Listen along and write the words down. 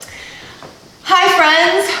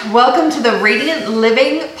Welcome to the Radiant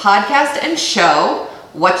Living podcast and show,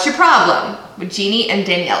 What's Your Problem? With Jeannie and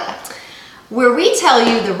Daniela. Where we tell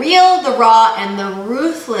you the real, the raw, and the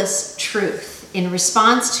ruthless truth in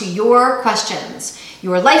response to your questions,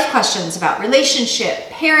 your life questions about relationship,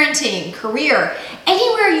 parenting, career,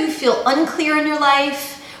 anywhere you feel unclear in your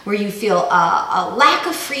life, where you feel a lack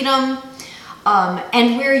of freedom,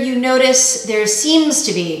 and where you notice there seems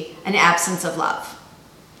to be an absence of love.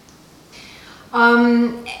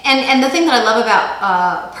 And the thing that I love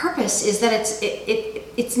about purpose is that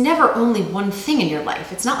it's never only one thing in your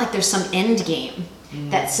life. It's not like there's some end game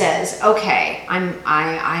that says, okay,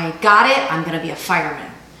 I got it, I'm gonna be a fireman.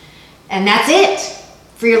 And that's it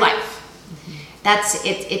for your life. That's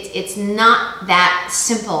it. It's not that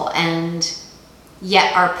simple, and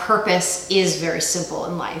yet our purpose is very simple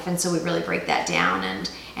in life. And so we really break that down.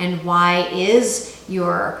 And why is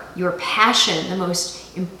your passion the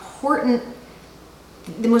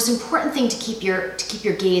most important thing to keep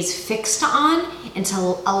your gaze fixed on, and to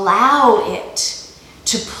allow it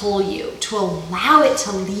to pull you, to allow it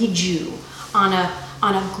to lead you on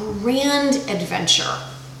a grand adventure.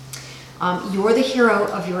 You're the hero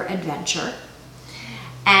of your adventure,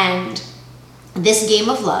 and this game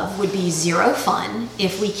of love would be zero fun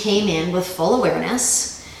if we came in with full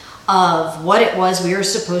awareness of what it was we were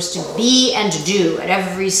supposed to be and do at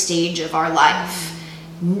every stage of our life.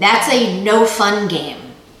 That's a no fun game.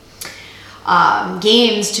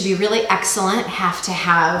 Games, to be really excellent, have to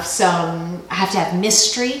have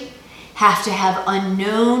mystery, have to have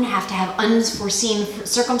unknown, have to have unforeseen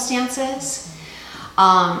circumstances,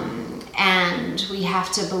 and we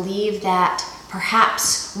have to believe that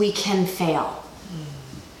perhaps we can fail,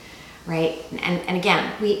 right? And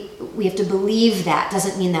again, we have to believe that.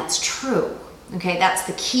 Doesn't mean that's true. Okay, that's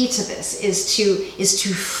the key to this, is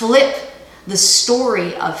to flip the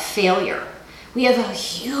story of failure. We have a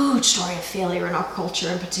huge story of failure in our culture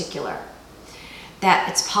in particular, that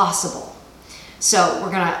it's possible. So we're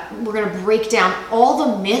gonna break down all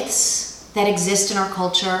the myths that exist in our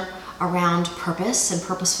culture around purpose and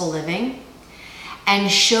purposeful living, and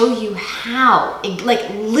show you how, like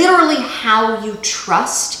literally how you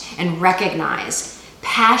trust and recognize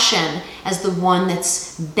passion as the one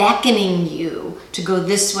that's beckoning you to go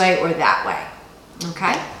this way or that way,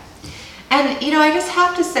 okay? And, I just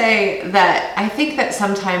have to say that I think that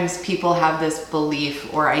sometimes people have this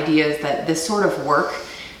belief or ideas that this sort of work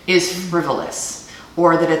is frivolous,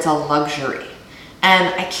 or that it's a luxury.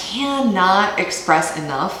 And I cannot express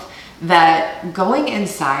enough that going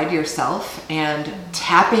inside yourself and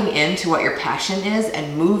tapping into what your passion is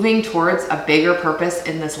and moving towards a bigger purpose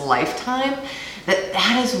in this lifetime,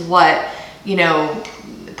 that is what,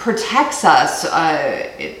 protects us.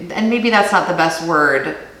 And maybe that's not the best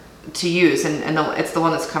word to use, and it's the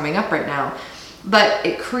one that's coming up right now, but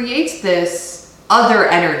it creates this other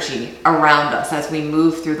energy around us as we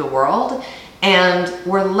move through the world, and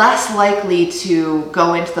we're less likely to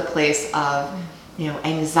go into the place of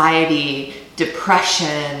anxiety,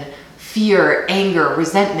 depression, fear, anger,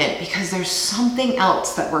 resentment, because there's something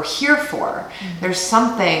else that we're here for. There's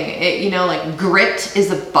something, like grit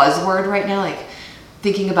is a buzzword right now, like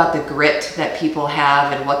thinking about the grit that people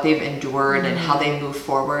have and what they've endured and how they move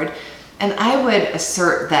forward. And I would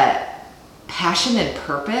assert that passion and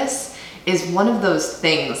purpose is one of those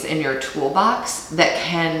things in your toolbox that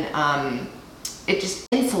can, it just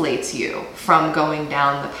insulates you from going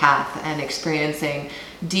down the path and experiencing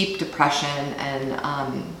deep depression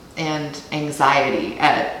and anxiety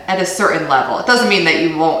at a certain level. It doesn't mean that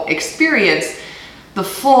you won't experience the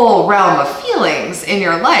full realm of feelings in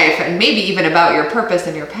your life, and maybe even about your purpose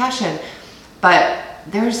and your passion, but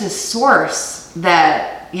there's a source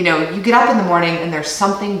that, you get up in the morning and there's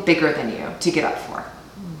something bigger than you to get up for.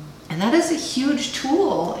 And that is a huge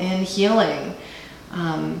tool in healing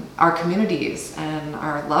our communities and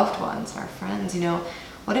our loved ones, our friends.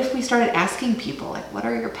 What if we started asking people, like, what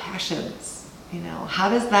are your passions? How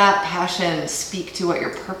does that passion speak to what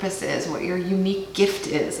your purpose is, what your unique gift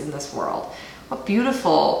is in this world? What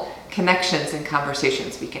beautiful connections and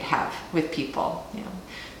conversations we could have with people.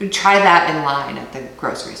 We try that in line at the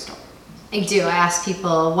grocery store. I do. I ask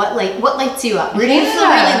people, what lights you up? Where do you feel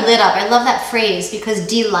really lit up? I love that phrase, because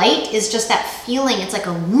delight is just that feeling. It's like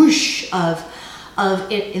a whoosh of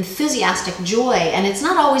enthusiastic joy, and it's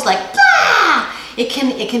not always like bah! It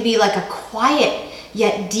can be like a quiet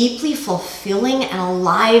yet deeply fulfilling and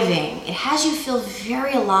aliving. It has you feel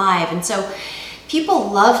very alive, and so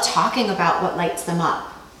people love talking about what lights them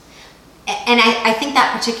up. And I think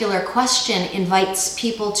that particular question invites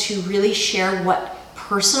people to really share what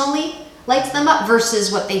personally lights them up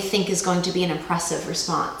versus what they think is going to be an impressive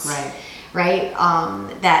response. Right.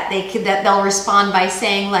 That they'll respond by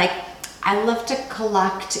saying like, I love to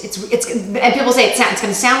collect, and people say it's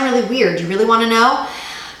going to sound really weird. You really want to know?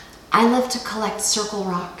 I love to collect circle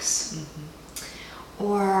rocks.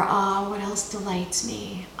 Or what else delights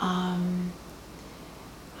me?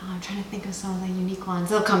 I'm trying to think of some of the unique ones.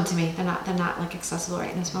 They'll come to me. They're not like accessible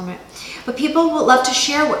right in this moment. But people will love to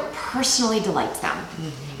share what personally delights them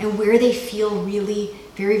and where they feel really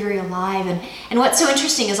very, very alive. And what's so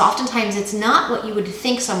interesting is oftentimes it's not what you would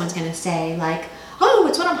think someone's going to say, like, oh,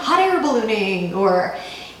 it's when I'm hot air ballooning, or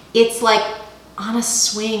it's like on a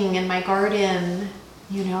swing in my garden,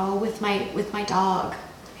 with my dog.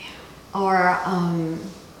 Or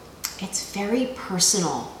it's very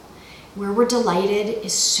personal. Where we're delighted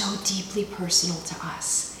is so deeply personal to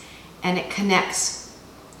us, and it connects,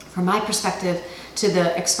 from my perspective, to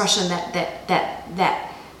the expression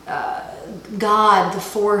that God, the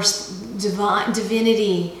force,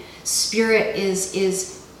 divinity, spirit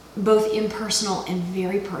is both impersonal and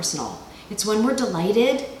very personal. It's when we're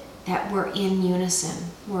delighted that we're in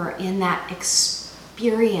unison. We're in that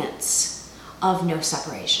experience of no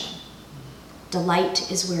separation.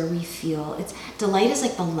 Delight is where we feel delight is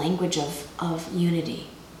like the language of unity.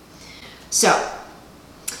 So,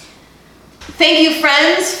 thank you,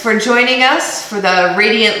 friends, for joining us for the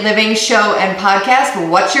Radiant Living show and podcast,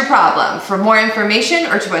 What's Your Problem? For more information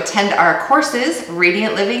or to attend our courses,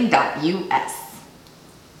 radiantliving.us.